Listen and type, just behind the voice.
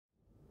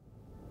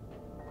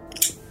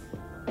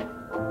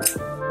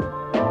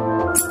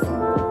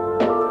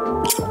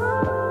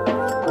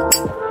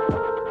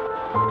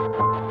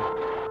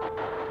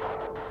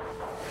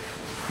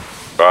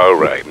All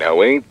right,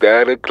 now ain't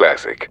that a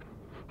classic?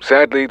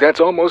 Sadly, that's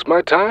almost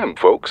my time,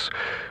 folks.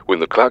 When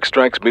the clock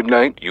strikes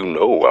midnight, you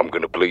know I'm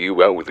gonna play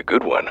you out with a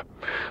good one.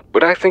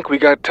 But I think we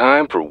got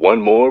time for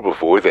one more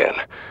before then.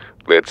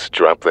 Let's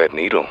drop that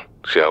needle,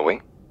 shall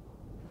we?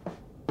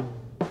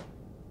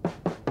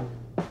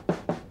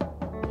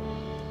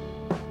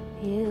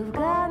 You've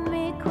got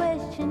me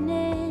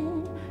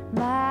questioning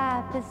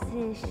my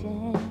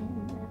position.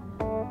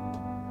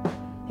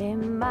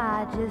 Am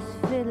I just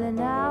filling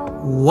out?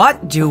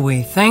 What do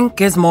we think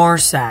is more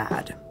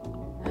sad?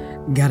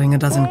 Getting a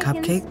dozen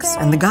cupcakes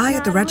and the guy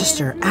at the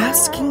register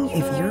asking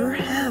if you're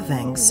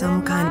having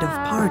some kind of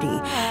party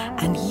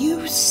and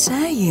you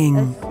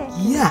saying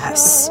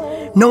yes,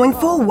 knowing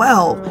full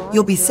well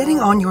you'll be sitting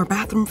on your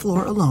bathroom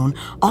floor alone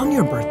on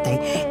your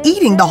birthday,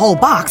 eating the whole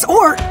box,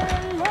 or...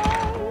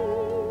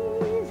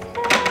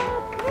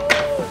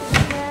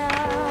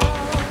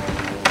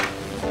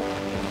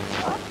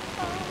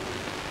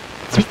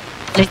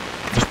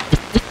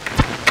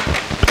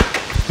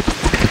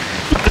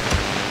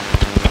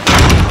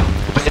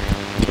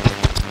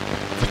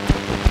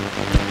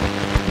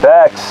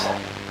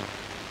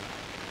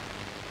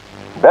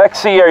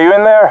 Bexy, are you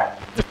in there?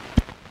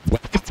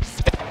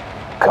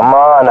 Come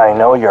on, I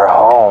know you're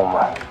home.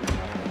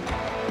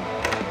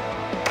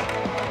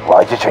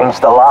 Why'd you change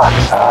the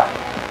locks, huh?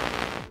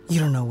 You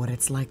don't know what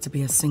it's like to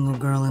be a single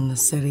girl in the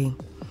city.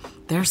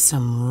 There's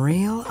some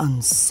real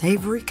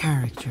unsavory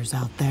characters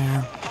out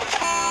there.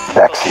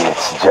 Bexy,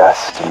 it's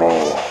just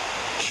me.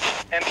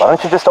 Why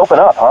don't you just open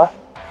up, huh?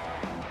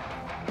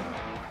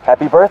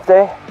 Happy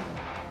birthday.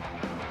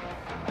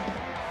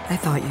 I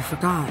thought you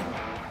forgot.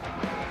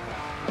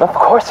 Of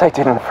course I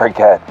didn't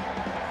forget.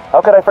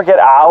 How could I forget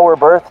our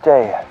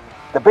birthday?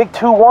 The big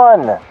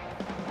 2-1.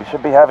 We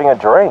should be having a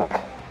drink.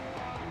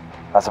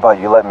 How's about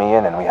you let me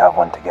in and we have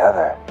one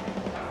together?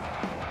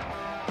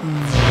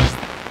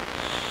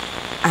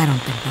 I don't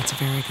think that's a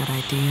very good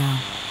idea.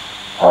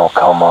 Oh,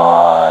 come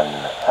on.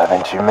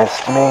 Haven't you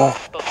missed me?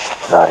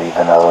 Not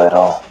even a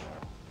little.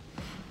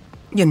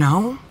 You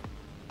know,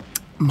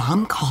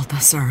 Mom called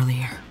us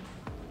earlier.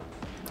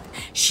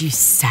 She's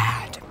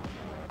sad.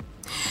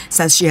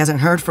 Says she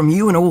hasn't heard from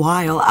you in a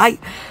while. I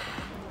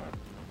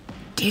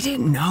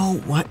didn't know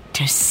what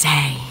to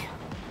say.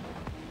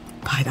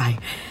 But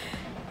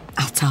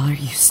I'll tell her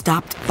you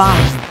stopped by,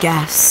 I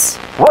guess.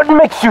 What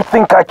makes you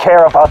think I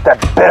care about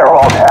that bitter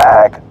old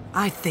hag?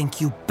 I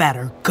think you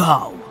better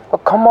go. Oh,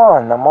 come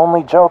on, I'm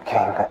only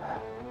joking.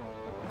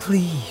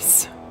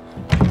 Please.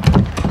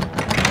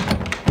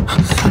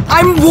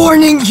 I'm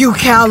warning you,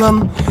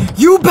 Callum.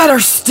 You better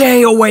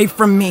stay away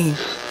from me.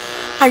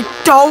 I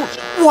don't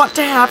want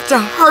to have to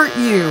hurt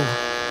you.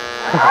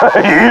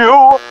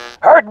 You?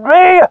 Hurt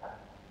me?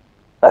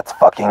 That's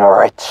fucking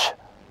rich.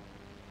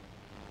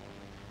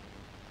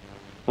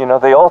 You know,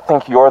 they all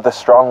think you're the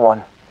strong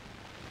one.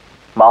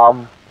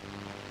 Mom,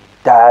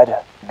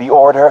 Dad, the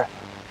Order.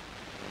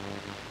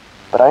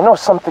 But I know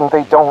something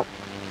they don't.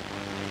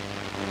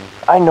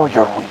 I know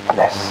your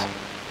weakness.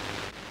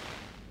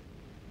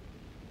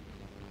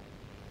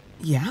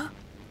 Yeah?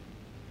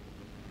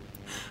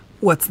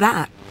 What's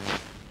that?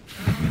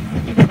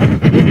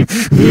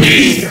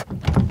 Me!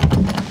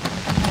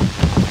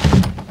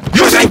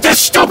 You think this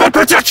stupid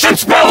protection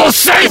spell will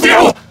save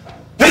you?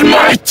 It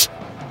might!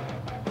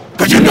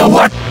 But you know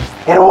what?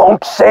 It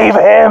won't save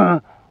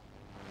him!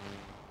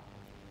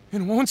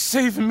 It won't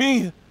save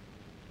me.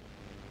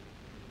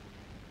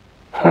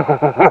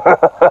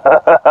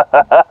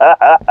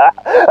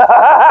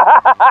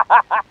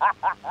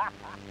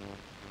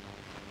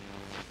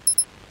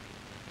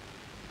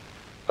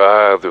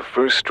 The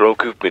first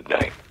stroke of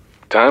midnight.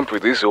 Time for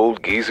this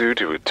old geezer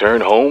to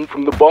return home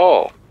from the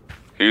ball.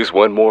 Here's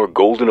one more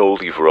golden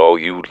oldie for all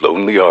you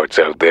lonely hearts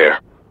out there.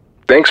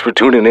 Thanks for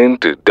tuning in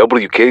to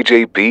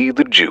WKJP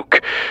The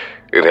Juke.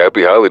 And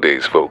happy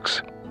holidays,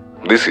 folks.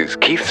 This is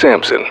Keith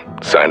Sampson,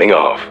 signing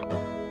off.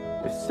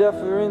 If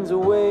suffering's a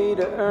way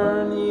to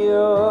earn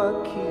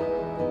your keep,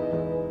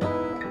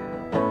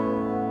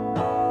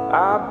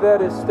 I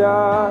better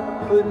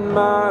start putting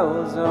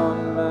miles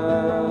on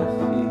my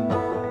feet.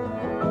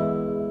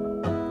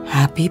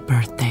 Happy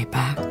birthday,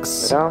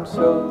 Bex. But I'm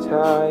so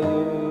tired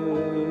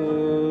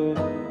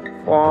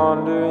of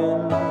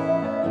wandering.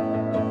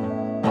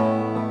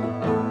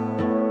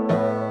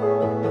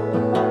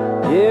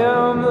 Yeah,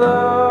 I'm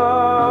lost.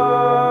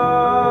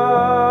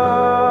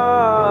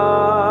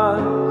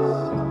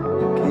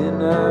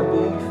 Can I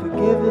be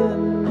forgiven?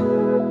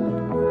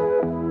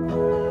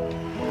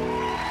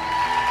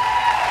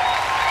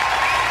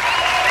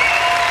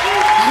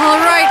 All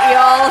right,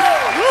 y'all.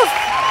 Whew.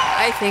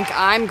 I think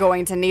I'm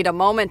going to need a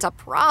moment to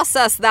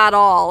process that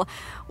all.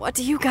 What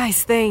do you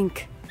guys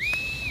think?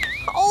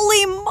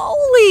 Holy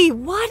moly,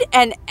 what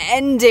an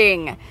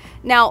ending!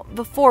 Now,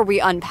 before we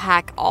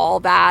unpack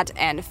all that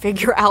and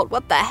figure out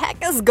what the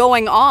heck is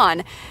going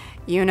on,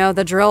 you know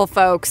the drill,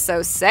 folks,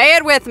 so say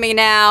it with me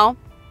now.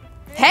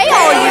 Hey,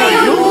 all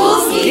you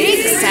ghouls,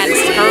 geeks, and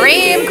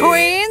scream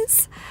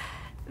queens!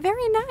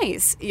 Very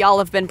nice. Y'all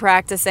have been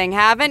practicing,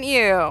 haven't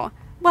you?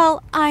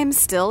 Well, I'm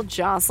still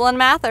Jocelyn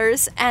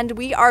Mathers, and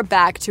we are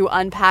back to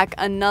unpack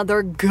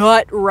another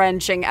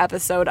gut-wrenching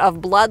episode of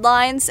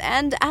Bloodlines,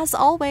 and as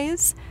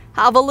always,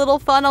 have a little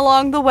fun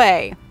along the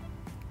way.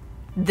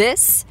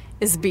 This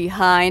is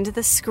Behind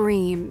the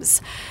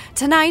Screams.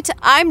 Tonight,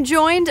 I'm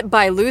joined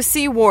by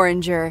Lucy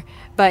Warringer,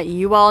 but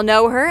you all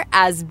know her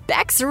as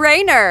Bex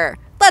Rayner.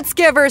 Let's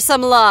give her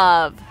some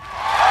love.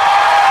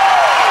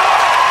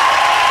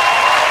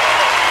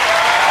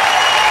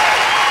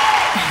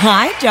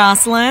 Hi,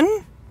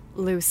 Jocelyn.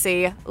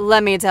 Lucy,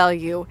 let me tell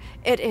you,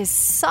 it is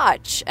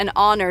such an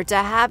honor to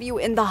have you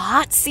in the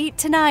hot seat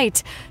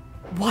tonight.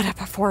 What a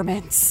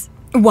performance.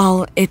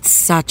 Well, it's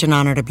such an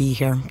honor to be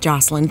here,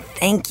 Jocelyn.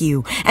 Thank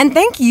you. And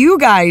thank you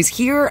guys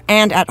here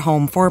and at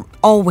home for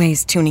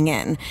always tuning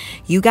in.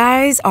 You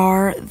guys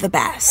are the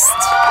best.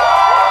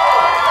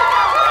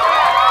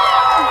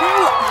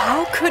 Well,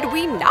 how could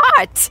we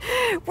not?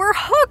 We're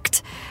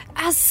hooked.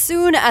 As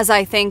soon as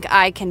I think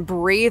I can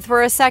breathe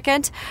for a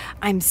second,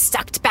 I'm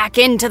sucked back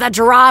into the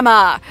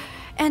drama.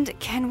 And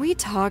can we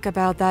talk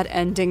about that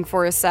ending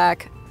for a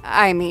sec?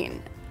 I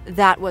mean,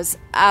 that was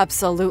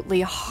absolutely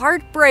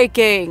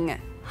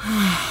heartbreaking.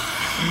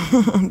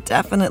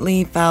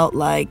 Definitely felt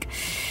like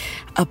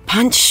a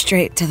punch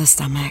straight to the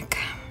stomach.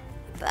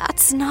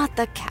 That's not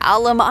the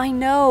Callum I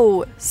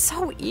know.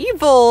 So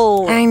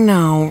evil. I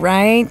know,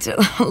 right?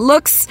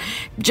 Looks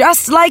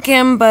just like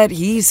him, but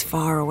he's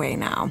far away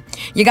now.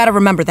 You gotta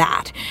remember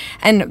that.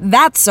 And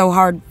that's so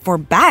hard for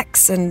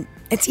Bex, and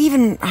it's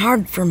even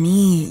hard for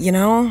me, you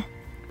know?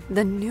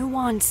 The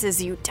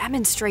nuances you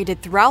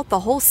demonstrated throughout the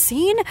whole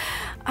scene?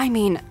 I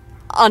mean,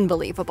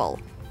 unbelievable.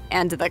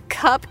 And the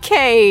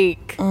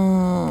cupcake.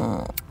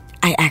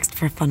 I asked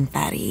for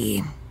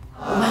funfetti.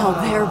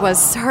 Well, there was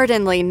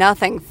certainly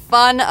nothing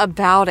fun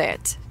about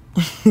it.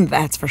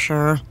 That's for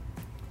sure.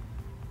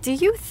 Do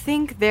you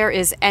think there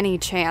is any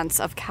chance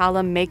of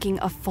Callum making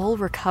a full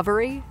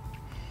recovery?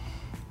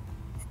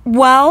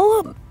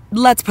 Well,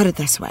 let's put it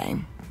this way.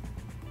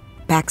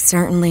 Bex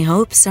certainly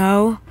hopes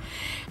so.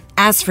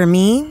 As for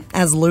me,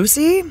 as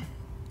Lucy,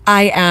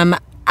 I am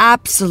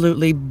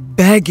absolutely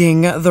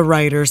begging the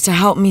writers to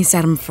help me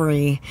set him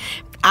free.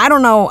 I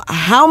don't know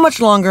how much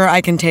longer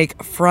I can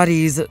take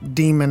Freddy's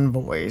demon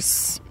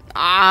voice.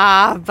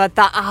 Ah, but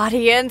the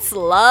audience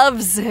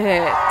loves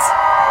it.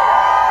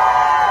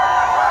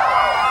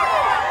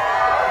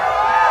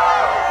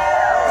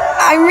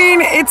 I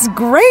mean, it's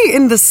great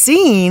in the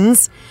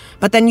scenes,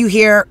 but then you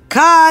hear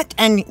cut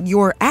and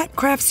you're at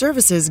craft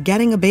services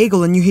getting a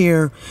bagel and you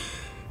hear,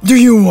 "Do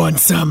you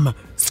want some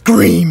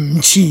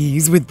scream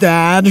cheese with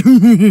that?"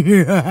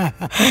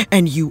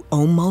 And you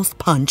almost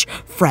punch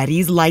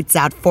Freddy's lights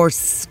out for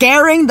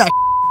scaring the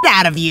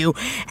out of you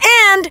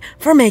and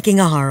for making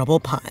a horrible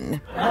pun.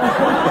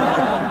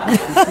 Now,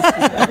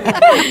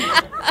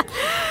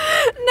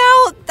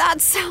 that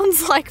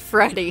sounds like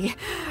Freddy.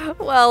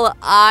 Well,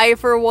 I,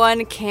 for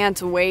one,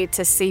 can't wait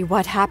to see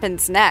what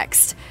happens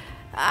next.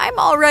 I'm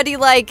already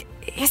like,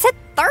 is it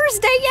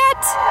Thursday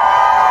yet?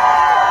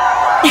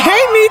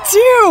 Hey, me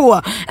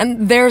too!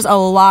 And there's a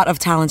lot of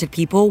talented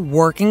people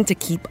working to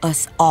keep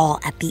us all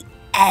at the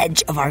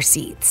edge of our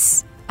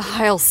seats.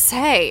 I'll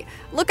say,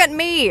 look at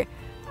me.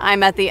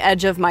 I'm at the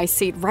edge of my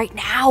seat right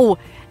now.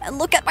 And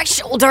look at my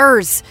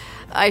shoulders.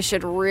 I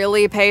should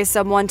really pay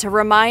someone to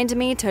remind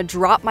me to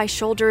drop my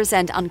shoulders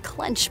and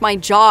unclench my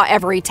jaw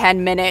every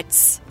 10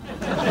 minutes.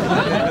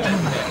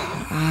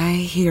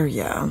 I hear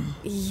ya.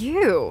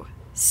 You?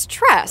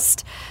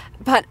 Stressed?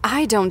 But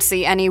I don't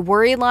see any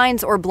worry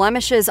lines or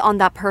blemishes on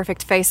that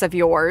perfect face of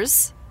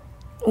yours.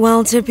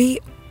 Well, to be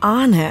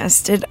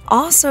honest, it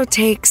also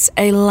takes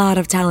a lot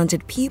of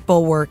talented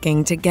people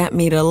working to get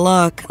me to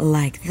look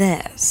like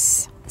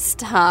this.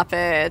 Stop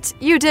it.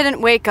 You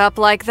didn't wake up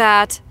like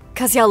that,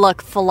 'cause you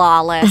look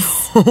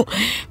flawless.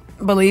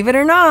 Believe it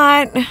or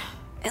not.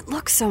 It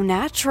looks so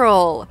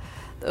natural.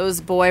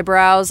 Those boy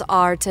brows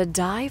are to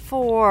die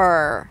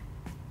for.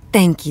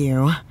 Thank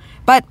you.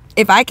 But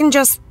if I can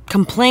just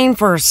complain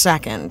for a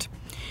second.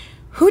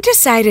 Who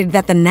decided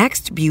that the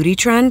next beauty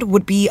trend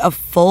would be a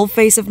full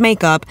face of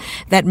makeup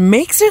that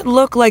makes it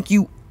look like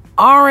you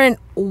aren't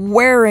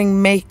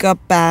wearing makeup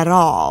at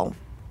all?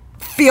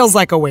 Feels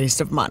like a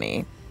waste of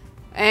money.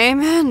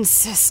 Amen,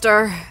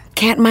 sister.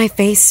 Can't my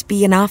face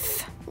be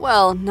enough?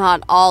 Well,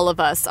 not all of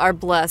us are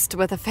blessed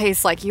with a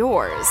face like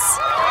yours.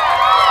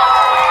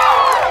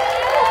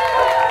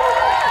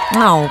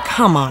 Oh,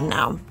 come on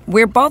now.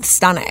 We're both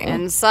stunning.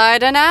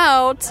 Inside and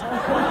out.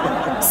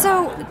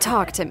 So,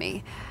 talk to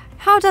me.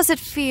 How does it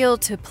feel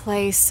to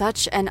play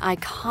such an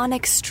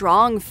iconic,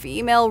 strong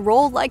female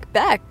role like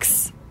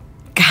Bex?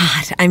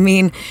 God, I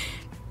mean,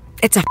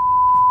 it's a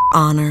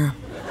honor.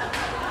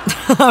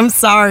 I'm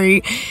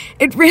sorry.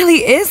 It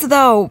really is,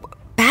 though.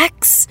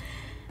 Bex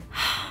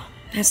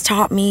has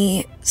taught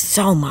me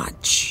so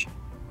much.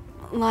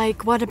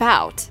 Like, what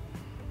about?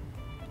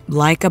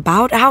 Like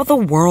about how the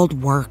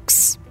world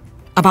works.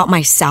 About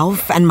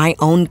myself and my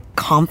own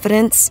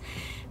confidence.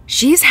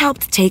 She's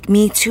helped take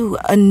me to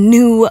a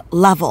new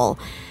level.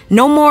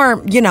 No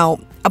more,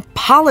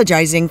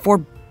 apologizing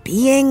for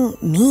being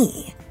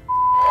me.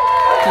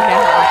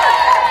 Yeah.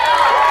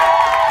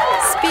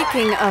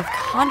 Speaking of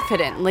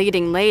confident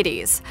leading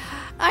ladies,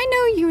 I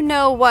know you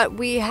know what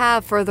we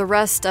have for the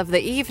rest of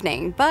the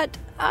evening, but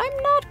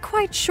I'm not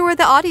quite sure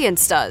the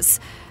audience does.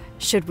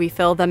 Should we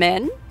fill them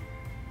in?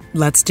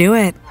 Let's do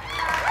it.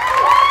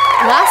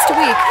 Last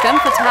week, Femme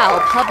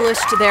Fatale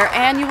published their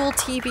annual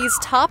TV's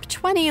Top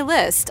 20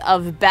 list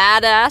of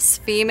badass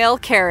female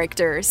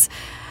characters.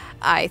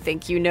 I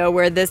think you know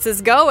where this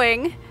is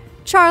going.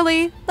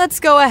 Charlie,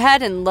 let's go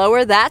ahead and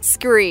lower that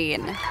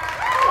screen.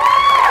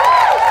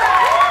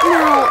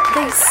 Now,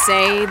 they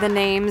say the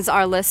names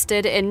are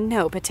listed in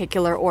no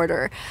particular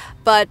order,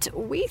 but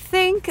we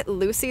think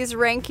Lucy's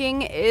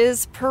ranking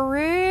is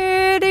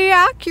pretty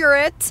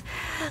accurate.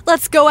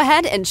 Let's go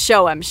ahead and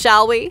show 'em,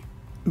 shall we?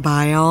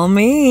 By all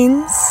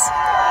means.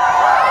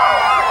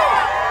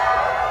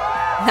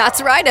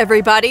 That's right,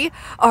 everybody.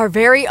 Our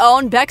very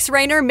own Bex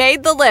Rayner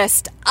made the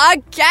list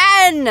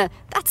again.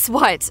 That's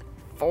what,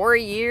 4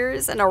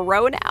 years in a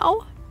row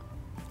now?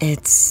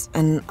 It's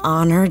an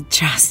honor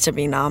just to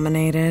be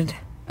nominated.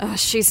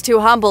 She's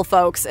too humble,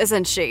 folks,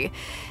 isn't she?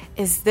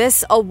 Is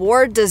this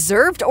award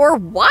deserved or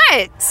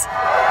what?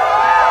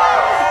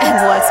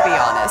 And let's be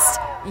honest,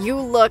 you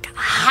look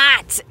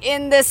hot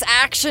in this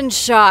action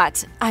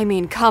shot. I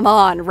mean, come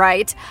on,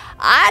 right?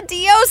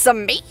 Adios,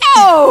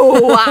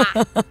 amigo!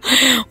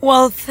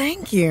 Well,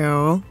 thank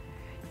you.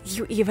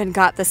 You even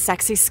got the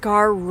sexy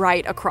scar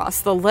right across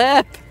the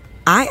lip.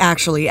 I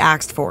actually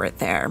asked for it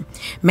there.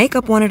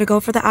 Makeup wanted to go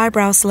for the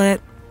eyebrow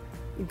slit.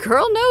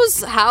 Girl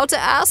knows how to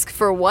ask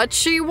for what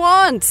she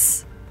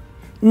wants.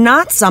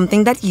 Not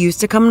something that used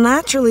to come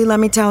naturally, let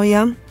me tell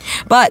you.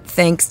 But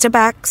thanks to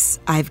Bex,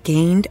 I've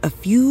gained a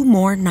few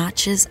more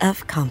notches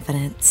of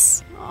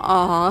confidence.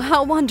 Aw,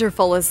 how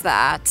wonderful is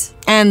that?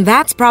 And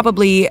that's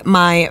probably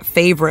my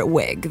favorite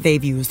wig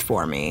they've used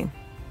for me.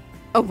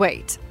 Oh,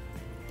 wait.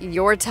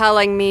 You're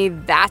telling me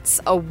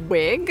that's a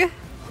wig?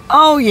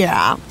 Oh,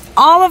 yeah.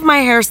 All of my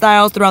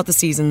hairstyles throughout the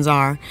seasons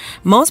are.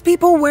 Most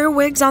people wear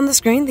wigs on the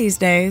screen these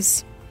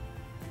days.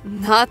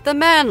 Not the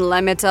men,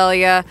 let me tell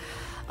you.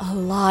 A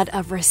lot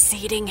of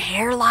receding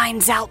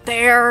hairlines out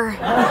there.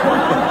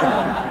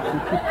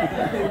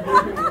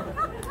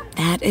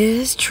 That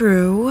is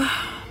true.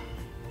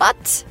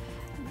 But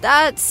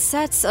that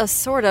sets a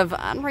sort of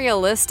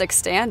unrealistic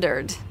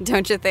standard,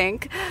 don't you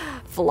think?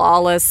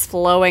 Flawless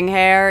flowing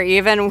hair,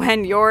 even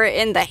when you're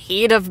in the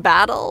heat of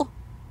battle.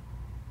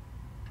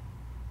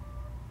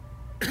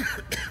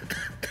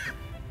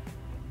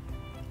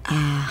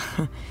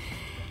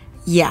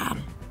 Yeah,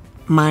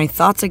 my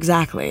thoughts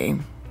exactly.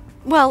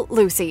 Well,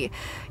 Lucy,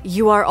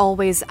 you are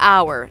always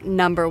our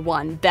number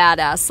one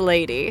badass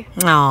lady.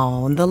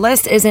 Oh, the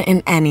list isn't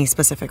in any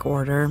specific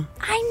order.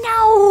 I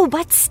know,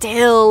 but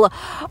still,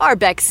 our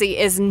Bexy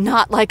is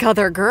not like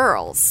other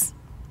girls.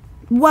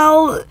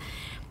 Well,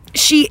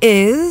 she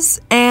is,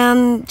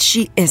 and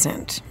she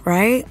isn't,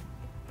 right?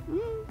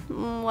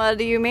 What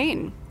do you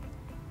mean?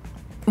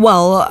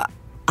 Well,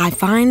 I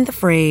find the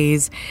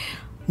phrase,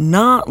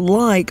 not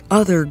like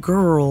other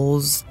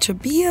girls, to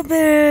be a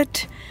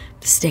bit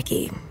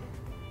sticky.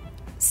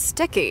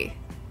 Sticky?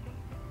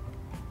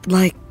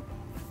 Like,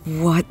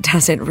 what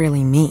does it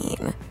really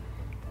mean?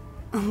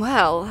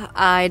 Well,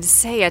 I'd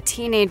say a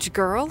teenage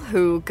girl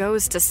who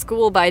goes to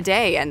school by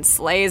day and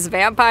slays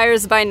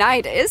vampires by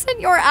night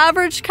isn't your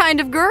average kind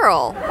of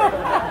girl.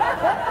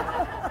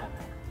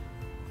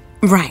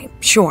 Right,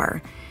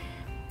 sure.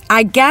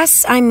 I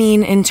guess I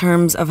mean in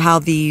terms of how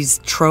these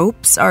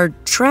tropes are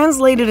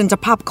translated into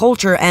pop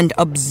culture and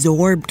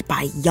absorbed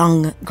by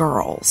young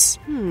girls.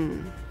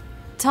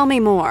 Tell me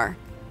more.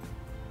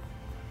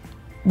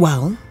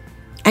 Well,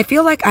 I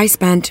feel like I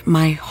spent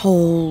my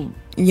whole,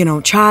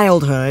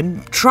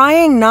 childhood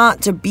trying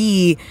not to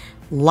be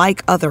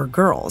like other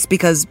girls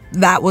because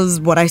that was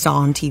what I saw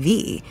on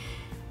TV.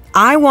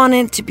 I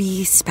wanted to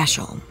be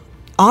special.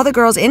 All the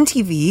girls in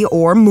TV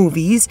or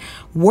movies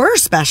were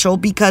special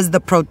because the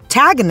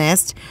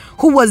protagonist,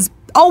 who was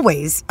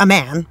always a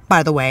man,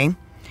 by the way,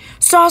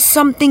 saw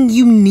something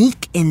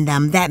unique in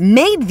them that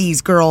made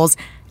these girls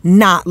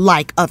not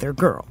like other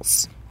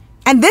girls.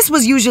 And this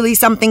was usually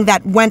something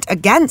that went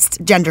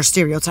against gender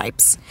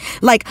stereotypes.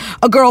 Like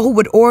a girl who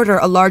would order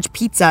a large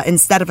pizza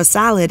instead of a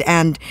salad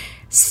and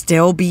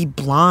still be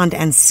blonde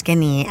and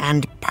skinny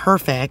and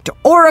perfect.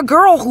 Or a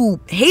girl who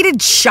hated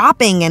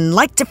shopping and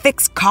liked to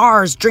fix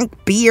cars, drink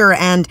beer,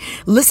 and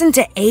listen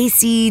to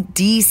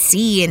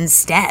AC/DC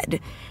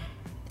instead.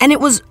 And it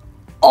was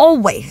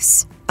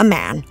always a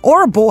man,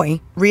 or a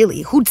boy,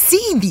 really, who'd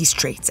see these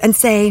traits and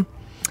say,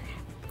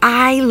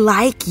 I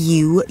like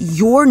you,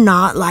 you're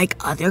not like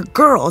other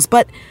girls,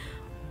 but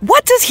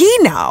what does he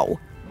know?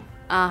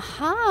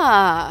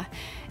 Aha.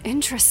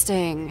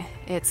 Interesting.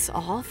 It's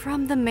all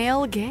from the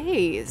male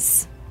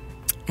gaze.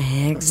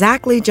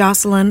 Exactly,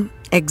 Jocelyn.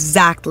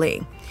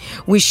 Exactly.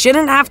 We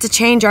shouldn't have to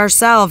change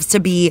ourselves to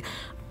be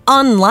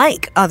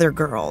unlike other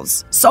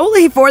girls,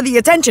 solely for the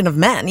attention of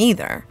men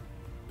either.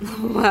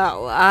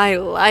 Well, I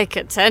like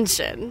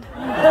attention.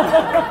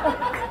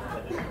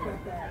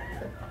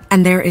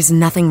 And there is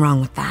nothing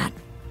wrong with that.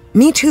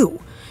 Me too.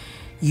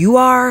 You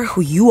are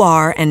who you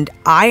are, and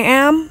I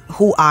am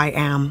who I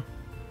am.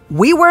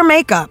 We wear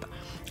makeup.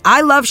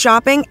 I love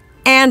shopping,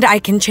 and I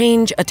can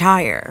change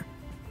attire.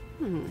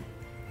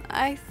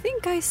 I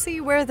think I see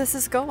where this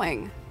is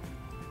going.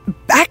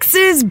 Bex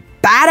is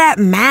bad at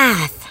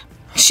math.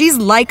 She's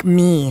like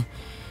me.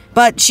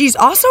 But she's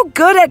also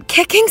good at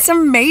kicking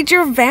some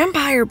major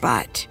vampire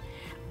butt.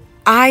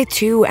 I,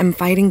 too, am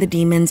fighting the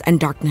demons and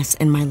darkness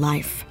in my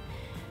life.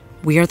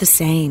 We are the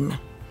same.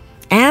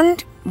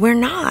 And we're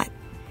not.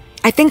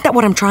 I think that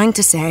what I'm trying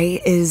to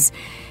say is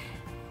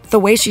the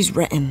way she's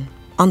written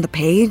on the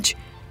page,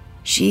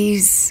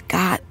 she's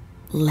got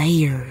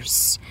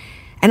layers.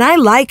 And I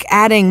like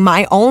adding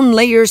my own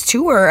layers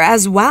to her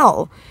as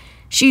well.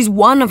 She's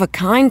one of a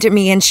kind to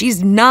me, and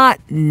she's not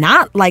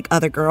like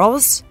other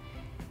girls.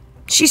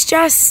 She's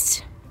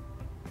just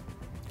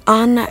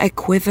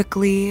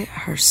unequivocally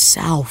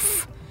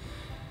herself.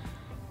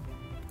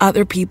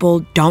 Other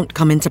people don't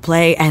come into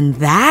play, and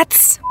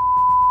that's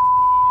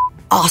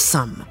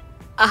awesome.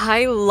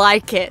 I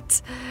like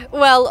it.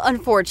 Well,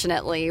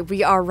 unfortunately,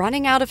 we are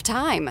running out of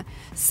time.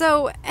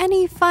 So,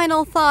 any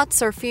final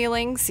thoughts or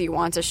feelings you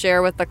want to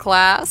share with the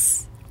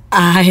class?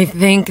 I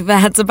think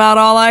that's about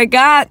all I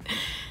got.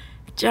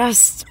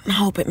 Just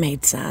hope it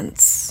made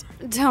sense.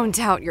 Don't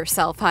doubt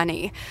yourself,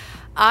 honey.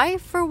 I,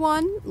 for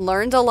one,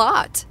 learned a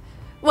lot.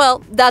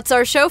 Well, that's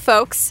our show,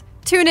 folks.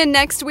 Tune in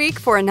next week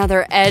for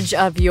another Edge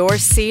of Your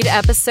Seat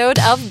episode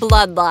of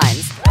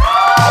Bloodlines.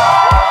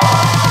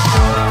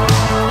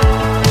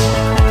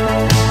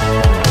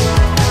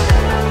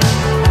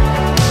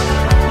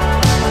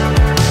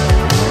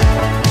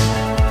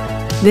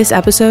 This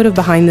episode of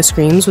Behind the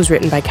Screams was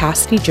written by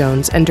Cassidy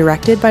Jones and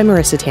directed by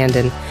Marissa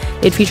Tandon.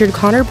 It featured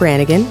Connor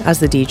Brannigan as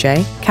the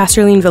DJ,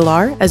 Casterline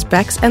Villar as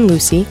Bex and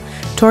Lucy,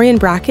 Torian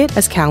Brackett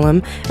as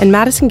Callum, and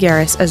Madison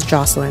Garris as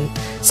Jocelyn.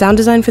 Sound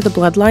design for the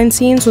Bloodline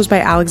scenes was by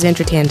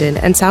Alexandra Tandon,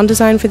 and sound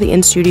design for the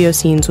in-studio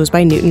scenes was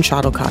by Newton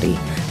Shuttlecotty.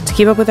 To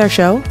keep up with our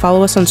show,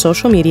 follow us on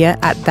social media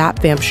at That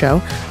Vamp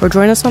Show, or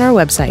join us on our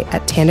website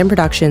at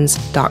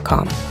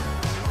tandemproductions.com.